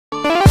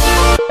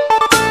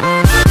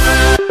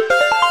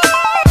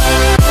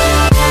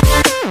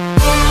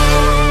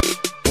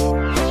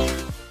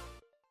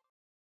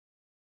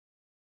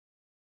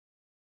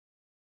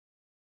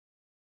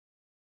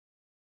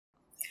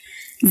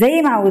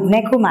زي ما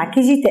عودناكم مع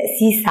كيجي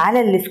تأسيس على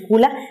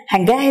الاسكوله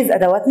هنجهز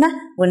ادواتنا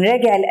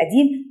ونراجع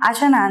القديم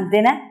عشان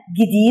عندنا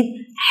جديد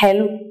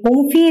حلو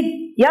ومفيد.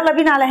 يلا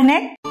بينا على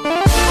هناك.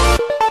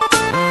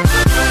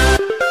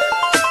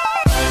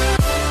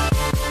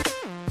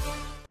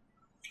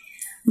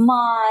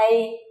 My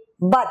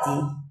body.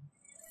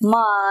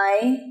 My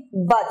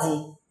body.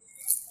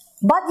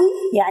 body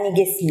يعني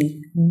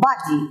جسمي.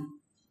 body.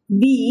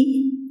 B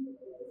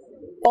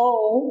O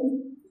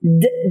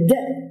D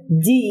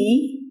D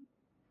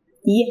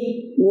D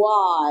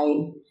Y.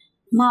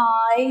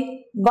 My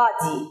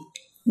body.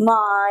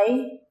 My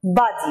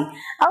body.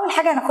 أول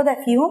حاجة هناخدها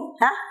فيهم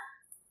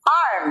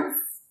arms.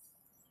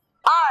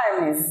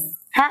 arms.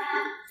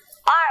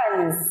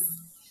 arms.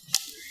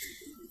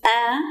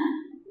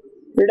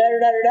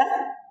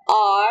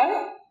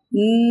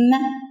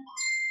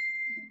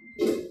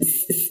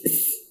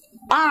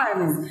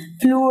 arms.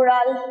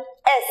 plural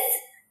s.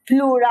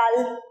 plural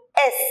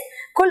s.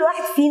 كل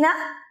واحد فينا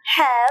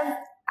have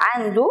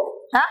عنده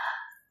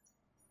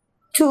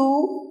two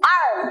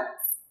arms.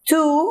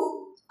 two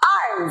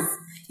arms.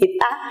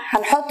 يبقى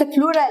هنحط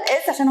plural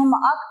s عشان هم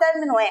اكتر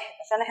من واحد،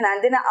 عشان احنا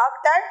عندنا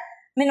اكتر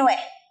من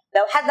واحد.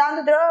 لو حد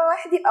عنده دراع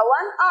واحد يبقى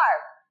one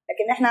arm،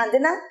 لكن احنا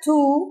عندنا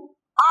two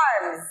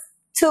arms.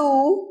 two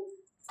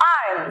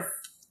arms.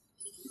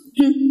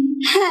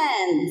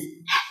 hand.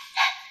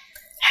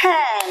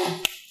 hand.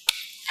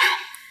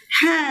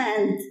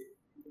 hand.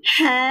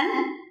 hand.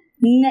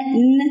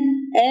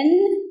 n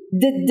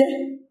d d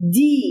d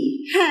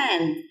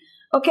hand.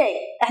 اوكي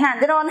احنا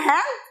عندنا one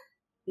hand؟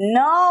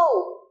 no.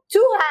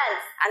 two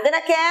hands. عندنا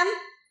كام؟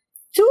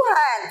 two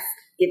hands.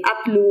 يبقى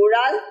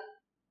plural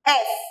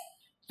s.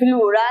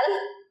 plural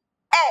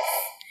s.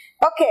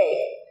 اوكي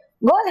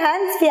جوه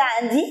الهاندز في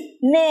عندي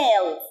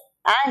nails.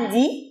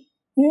 عندي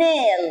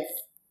nails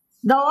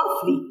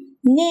ضوافري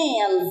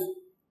nails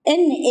n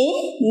a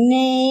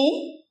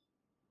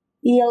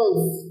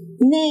nails.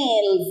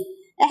 nails.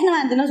 احنا ما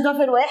عندناش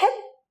ضافر واحد،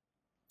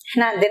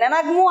 احنا عندنا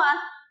مجموعة،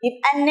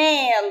 يبقى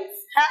nails.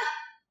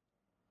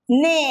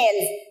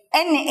 nails n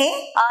a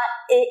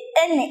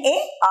n a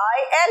i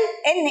l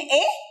n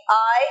a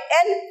i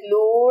l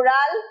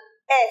plural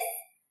s.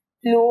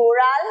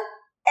 plural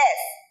s.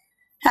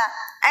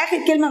 آخر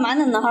كلمة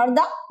معانا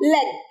النهاردة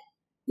leg.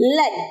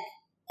 leg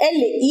l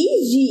e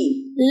g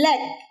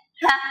leg.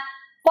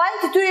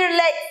 point to your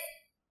leg.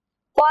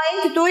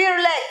 point to your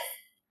leg.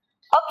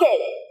 اوكي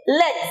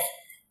legs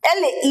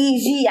l e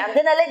g.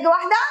 عندنا leg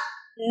واحدة؟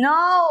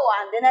 no.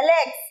 عندنا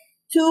legs.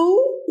 two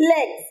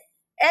legs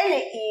l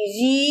e g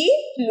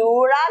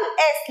plural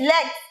s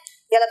legs.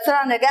 يلا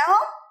بسرعة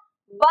نرجعهم.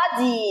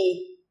 body.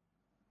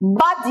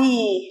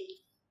 body.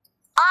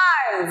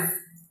 arms.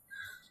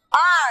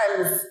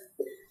 arms.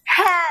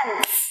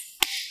 hands.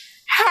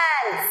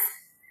 hands.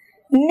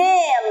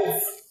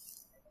 nails.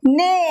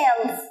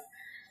 nails.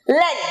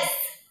 legs.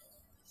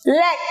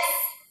 legs.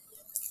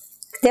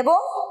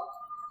 اكتبوا.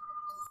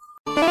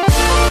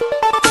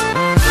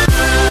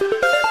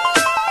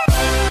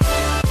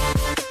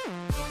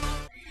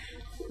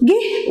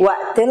 جه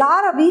وقت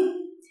العربي.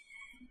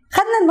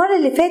 خدنا المرة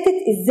اللي فاتت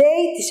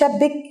ازاي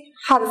تشبك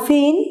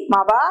حرفين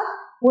مع بعض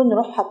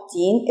ونروح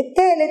حاطين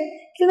التالت.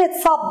 كلمة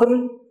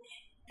صبر،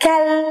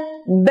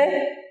 كلب،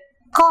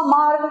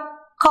 قمر،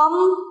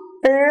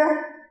 قمر،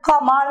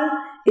 قمر.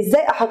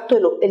 ازاي احط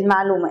له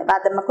المعلومة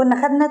بعد ما كنا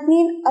خدنا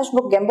اتنين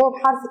اشبك جنبهم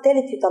حرف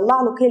تالت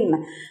يطلع له كلمة،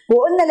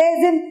 وقلنا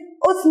لازم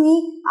اثني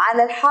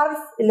على الحرف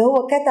اللي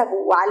هو كتبه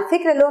وعلى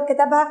الفكرة اللي هو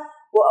كتبها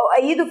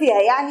واؤيده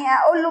فيها. يعني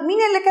اقول له مين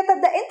اللي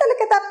كتب ده؟ انت اللي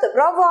كتبت،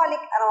 برافو عليك،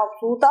 انا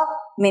مبسوطة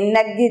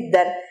منك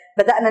جدا.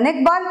 بدأنا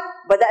نكبر،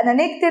 بدأنا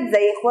نكتب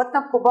زي اخواتنا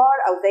الكبار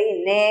او زي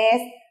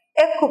الناس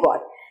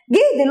الكبار.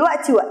 جه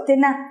دلوقتي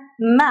وقتنا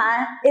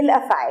مع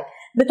الافعال.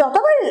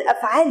 بتعتبر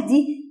الافعال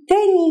دي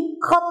تاني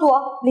خطوة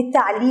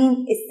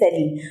للتعليم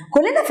السليم.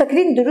 كلنا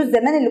فاكرين دروس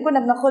زمان اللي كنا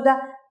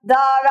بناخدها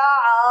زرع،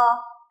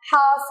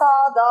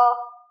 حصاد.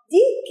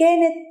 دي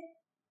كانت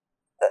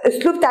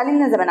اسلوب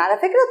تعليمنا زمان. على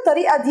فكرة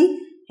الطريقة دي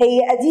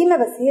هي قديمة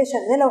بس هي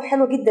شغالة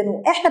وحلوة جدا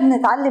واحنا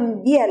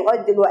بنتعلم بيها لغاية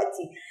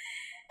دلوقتي.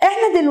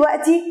 احنا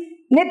دلوقتي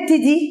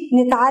نبتدي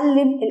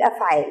نتعلم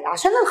الافعال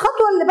عشان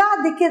الخطوة اللي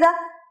بعد كده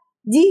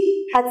دي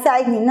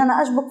هتساعدني ان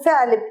انا اشبك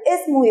فعل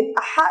باسم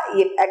ويبقى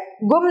يبقى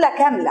جملة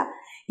كاملة.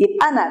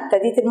 يبقى انا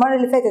ابتديت المرة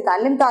اللي فاتت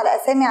اتعلمت على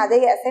اسامي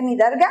عادية، اسامي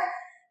دارجة.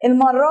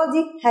 المرة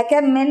دي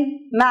هكمل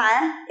مع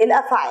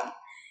الافعال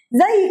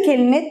زي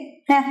كلمة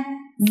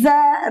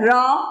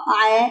زرع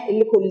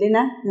اللي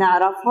كلنا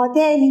نعرفها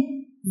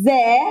تاني.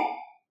 زرع.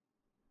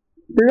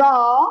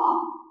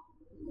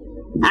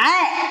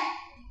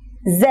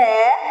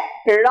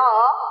 زرع.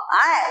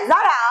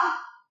 زرع.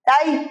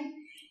 طيب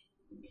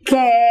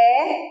كتب.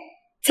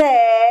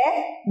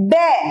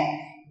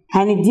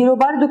 هنديله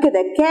برضو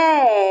كده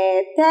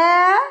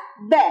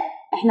كتب.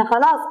 احنا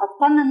خلاص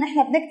اتقنا ان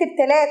احنا بنكتب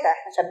 3،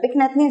 احنا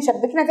شبكنا 2،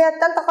 شبكنا فيها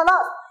الثالثه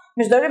خلاص،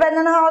 مش ضروري بقى ان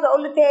انا هقعد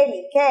اقول له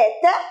تاني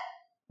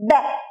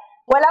كتب.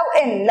 ولو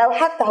ان لو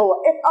حتى هو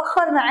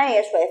اتاخر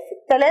معايا شويه في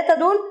ال3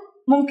 دول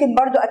ممكن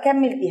برضو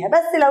اكمل بيها،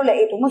 بس لو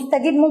لقيته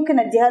مستجيب ممكن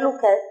اديها له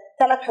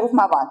 3 حروف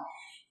مع بعض.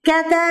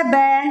 كتب،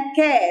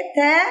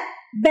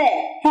 كتب.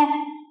 ها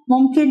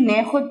ممكن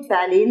ناخد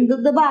فعلين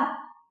ضد بعض.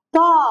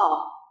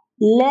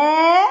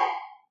 طلع،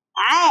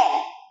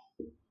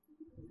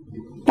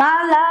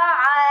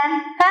 طلع.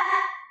 ها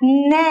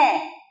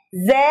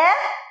نزل.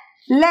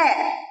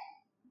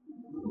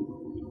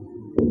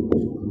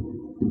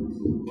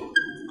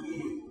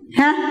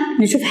 ها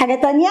نشوف حاجة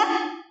تانية.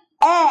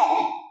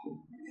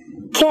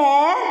 أكل،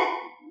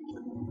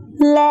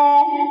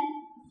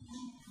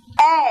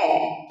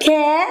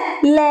 أكل.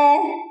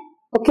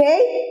 اوكي.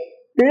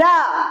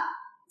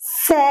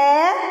 رسم.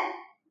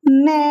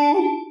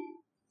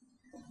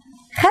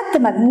 خدت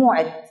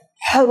مجموعة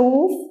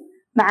حروف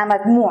مع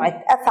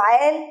مجموعة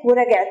أفعال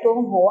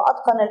وراجعتهم. هو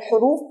أتقن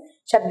الحروف،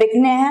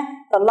 شبكناها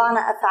طلعنا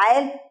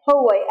أفعال.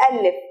 هو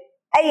يألف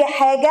أي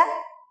حاجة،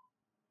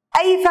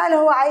 أي فعل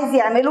هو عايز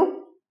يعمله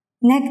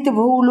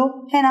نكتبه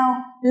له هنا اهو.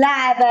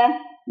 لعب،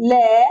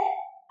 لعب.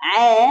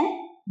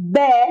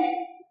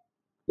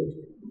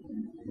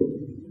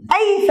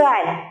 أي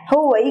فعل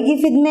هو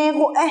يجي في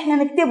دماغه احنا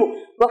نكتبه،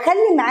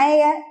 وخلي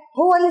معايا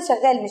هو اللي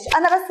شغال مش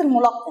أنا بس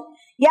الملقن.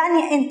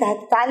 يعني أنت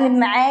هتتعلم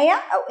معايا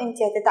أو أنت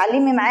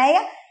هتتعلمي معايا.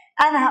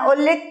 أنا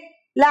هقولك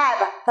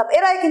لعبة، طب إيه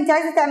رأيك أنت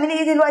عايزة تعملي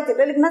إيه دلوقتي؟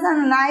 تقولك مثلا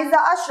أنا عايزة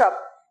أشرب،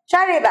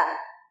 شربة.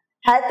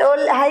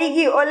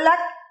 هيجي يقولك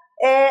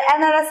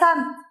أنا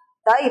رسمت.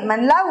 طيب ما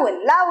نلون،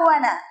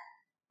 لون.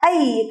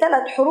 أي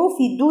 3 حروف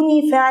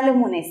يدوني فعل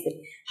مناسب.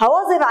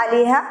 هواظب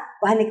عليها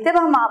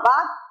وهنكتبها مع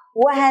بعض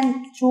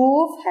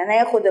وهنشوف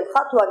هناخد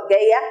الخطوة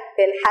الجاية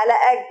في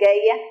الحلقة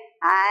الجاية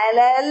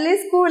على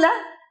الاسكوله.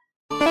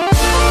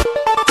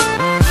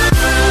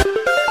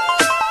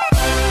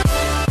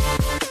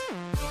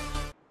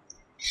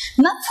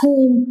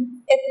 مفهوم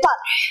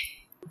الطرح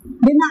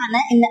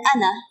بمعنى ان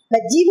انا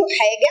بديله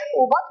حاجة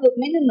وبطلب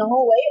منه ان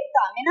هو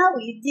يقطع منها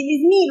ويدي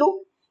لزميله.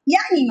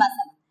 يعني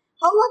مثلا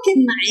هو كان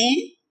معاه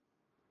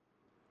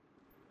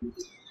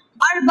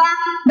 4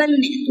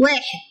 بالونات،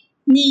 1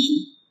 2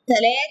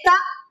 3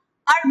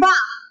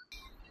 4.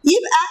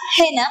 يبقى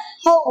هنا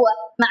هو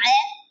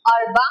معاه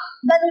 4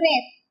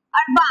 بالونات،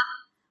 4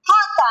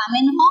 هقطع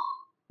منهم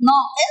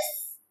ناقص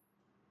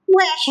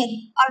 1.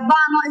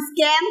 4 ناقص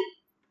كام؟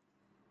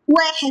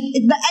 1.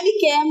 اتبقى لي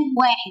كام؟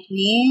 1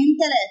 2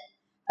 3.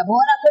 طب هو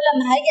انا كل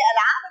ما هاجي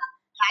العبها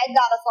هعد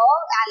على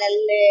على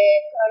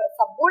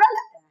السبوره؟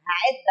 لا،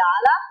 هعد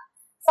على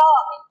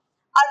صوابعي.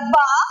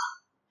 4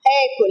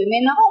 هاكل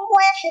منهم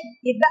 1،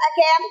 يتبقى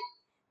كام؟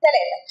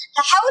 3.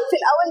 هحاول في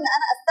الاول ان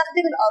انا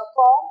استخدم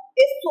الارقام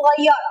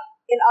الصغيره،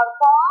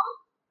 الارقام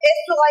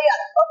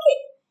الصغيره. اوكي.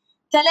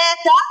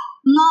 3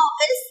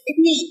 ناقص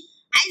 2.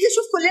 عايزه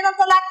اشوف كلنا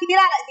نطلع الكبير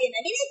على ايدينا.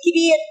 مين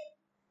الكبير؟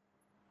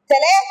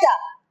 3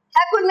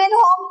 هاكل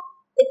منهم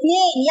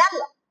 2.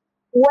 يلا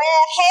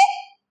 1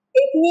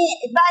 2.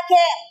 اتبقى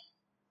كام؟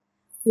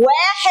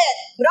 1.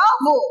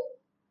 برافو.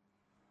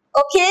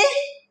 اوكي.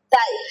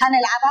 طيب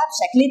هنلعبها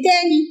بشكل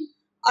تاني.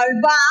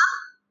 4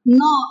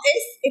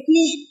 ناقص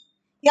 2.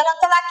 يلا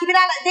نطلع الكبير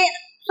على ايدينا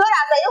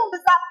بسرعه زيهم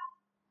بالظبط.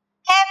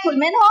 هاكل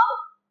منهم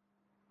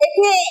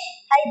 2،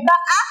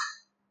 هيتبقى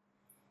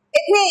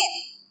 2.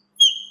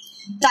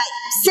 طيب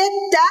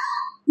 6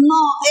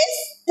 ناقص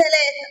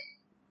 3.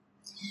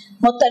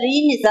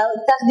 مضطرين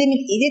نستخدم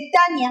الايد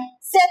التانية.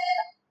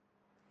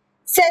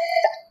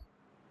 6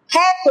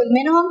 هاكل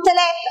منهم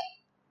 3،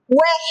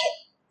 1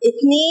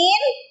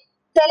 2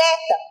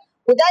 3.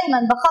 ودايما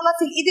بخلص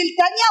الايد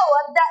التانية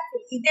وابدا في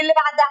الايد اللي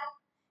بعدها.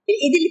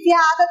 الايد اللي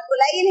فيها عدد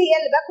قليل هي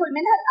اللي باكل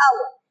منها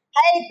الاول.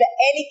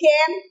 هيتبقى لي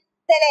كام؟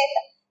 3.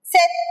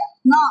 6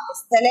 ناقص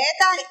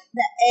 3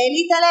 هيتبقى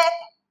لي 3.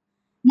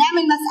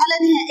 نعمل مسألة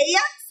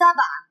نهائية.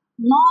 7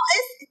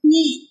 ناقص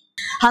 2.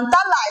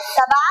 هنطلع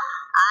ال7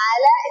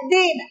 على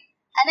ايدينا.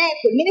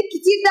 هناكل من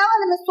الكتير ده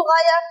ولا من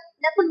الصغير؟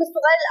 ناكل من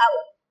الصغير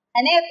الاول.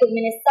 هناكل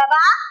من ال7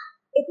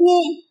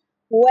 2.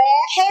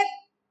 1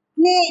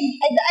 2.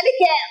 هيتبقى لي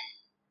كام؟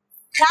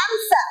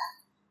 5.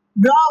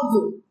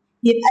 برافو.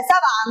 يبقى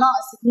 7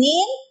 ناقص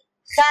 2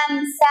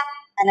 5.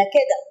 انا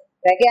كده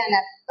راجعنا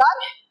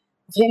الطرح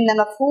وفهمنا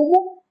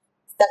مفهومه.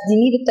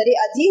 استخدميه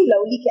بالطريقه دي،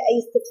 ولو ليكي اي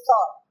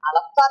استفسار على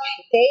الطرح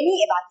تاني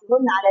ابعتيه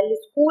لنا على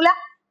الاسكوله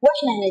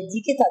واحنا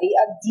هنديكي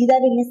طريقه جديده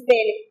بالنسبه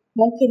لك.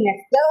 ممكن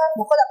ناخدها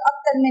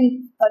باكتر من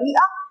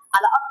طريقه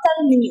على اكتر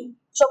من يوم.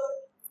 شكرا.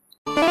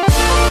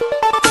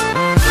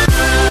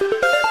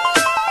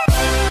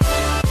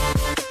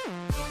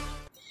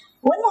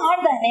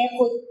 والنهارده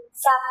هناخد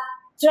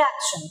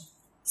subtraction.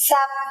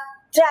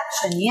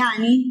 subtraction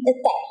يعني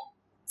الطرح.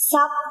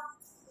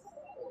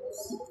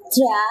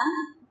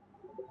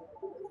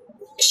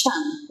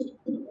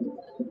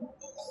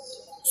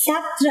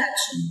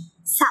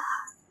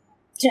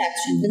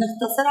 subtraction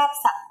بنختصرها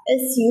بسب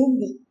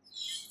SUB.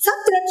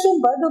 subtraction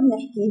برضو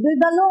بنحكيه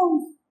بالبالون.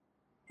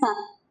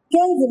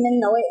 كان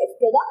زميلنا واقف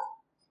كده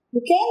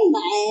وكان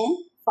معاه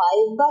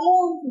 5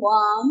 بالون.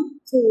 1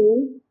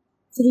 2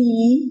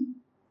 3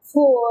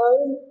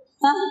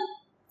 4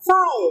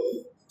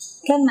 5.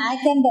 كان معاه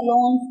كام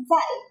بالون؟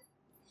 5.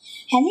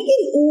 هنيجي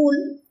نقول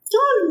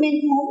طار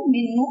منه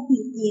من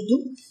ايده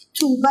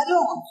 2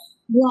 بالون.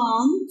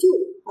 1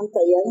 2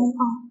 هنطيرهم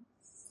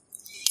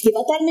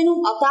يبقى طار منهم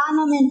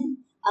قطعنا منهم.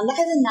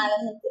 هنلاحظ ان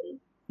علامة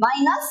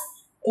الماينس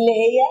اللي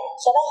هي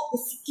شبه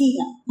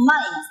السكينة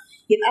ماينس،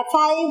 يبقى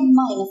 5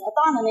 ماينس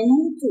قطعنا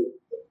منهم 2.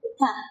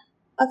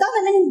 قطعنا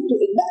منهم 2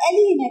 اتبقى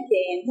لينا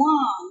كام؟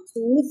 1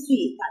 2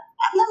 3. طيب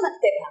قبل ما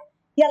اكتبها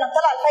يلا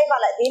نطلع ال 5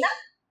 على ايدينا.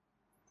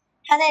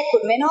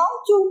 هناكل منهم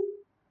 2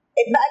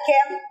 اتبقى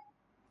كام؟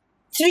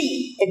 3.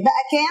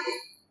 اتبقى كام؟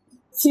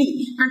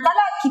 3.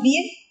 هنطلع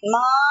الكبير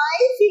my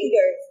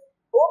fingers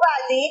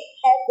وبعدين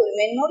هاكل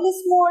منه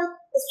السمول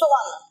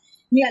الصغنن.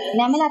 يلا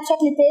نعملها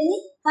بشكل تاني.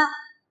 4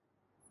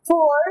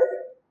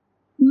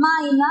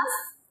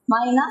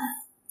 ماينس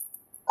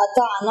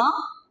قطعنا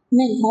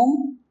منهم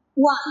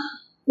 1.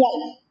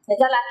 يلا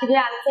نطلع الكبير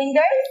على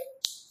الفينجرز.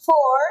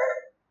 4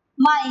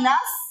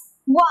 ماينس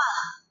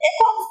 1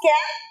 equals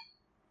كام؟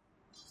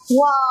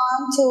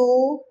 1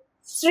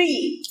 2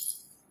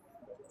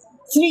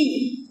 3.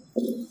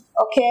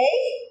 اوكي؟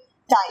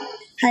 طيب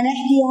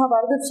هنحكيها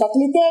برضو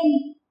بشكل تاني.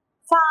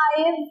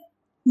 5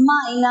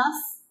 ماينس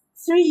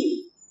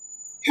 3.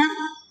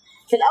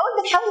 في الأول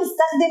بنحاول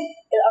نستخدم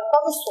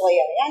الأرقام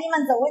الصغيرة، يعني ما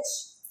نزودش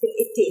في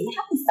الإيدتين،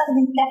 نحاول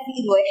نستخدم كف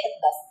إيد واحد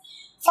بس.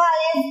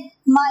 5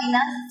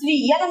 ماينس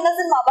 3. يلا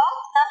ننزل مع بعض.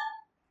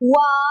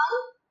 1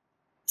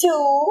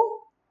 2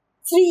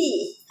 3.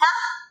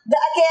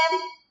 بقى كام؟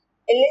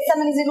 اللي لسه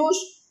ما نزلوش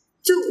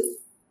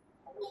 2.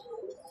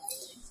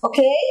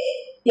 اوكي؟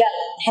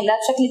 يلا نحلها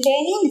بشكل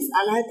تاني،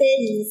 نسألها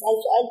تاني، نسأل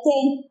سؤال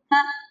تاني.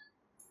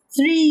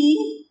 3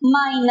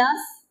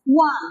 ماينس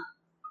 1.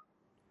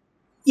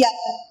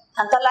 يلا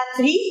هنطلع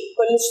 3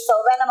 كل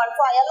صوابعنا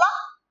مرفوعة. يلا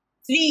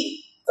 3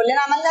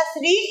 كلنا عملنا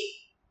 3.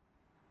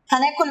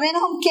 هناكل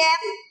منهم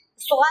كام؟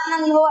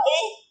 الصغنن اللي هو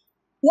ايه؟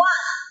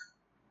 1.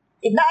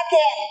 يبقى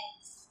كام؟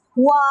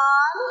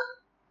 1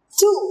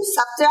 2.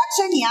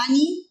 subtraction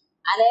يعني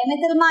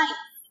علامة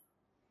الماينس.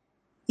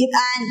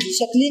 يبقى عندي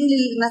شكلين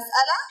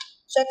للمسألة،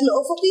 شكل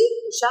أفقي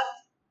وشكل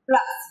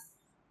رأسي.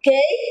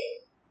 اوكي؟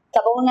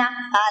 تابعونا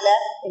على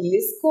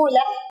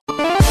الاسكوله.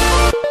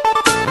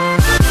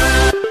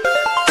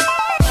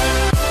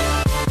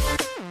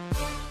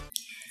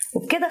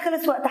 وبكده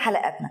خلص وقت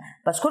حلقتنا.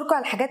 بشكركم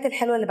على الحاجات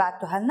الحلوه اللي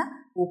بعتوها لنا،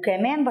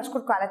 وكمان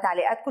بشكركم على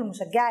تعليقاتكم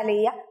المشجعه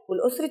ليا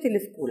ولاسره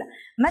الاسكوله.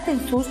 ما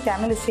تنسوش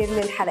تعملوا شير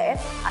للحلقات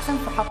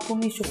عشان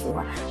صحابكم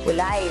يشوفوها،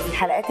 واللي عايز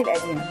الحلقات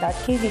القديمه بتاعت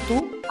KG2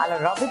 على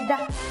الرابط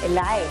ده، اللي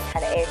عايز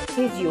حلقات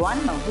KG1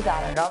 موجوده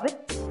على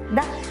الرابط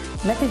ده.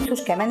 ما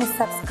تنسوش كمان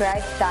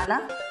السبسكرايب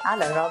بتاعنا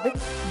على الرابط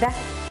ده.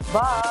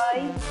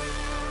 باي.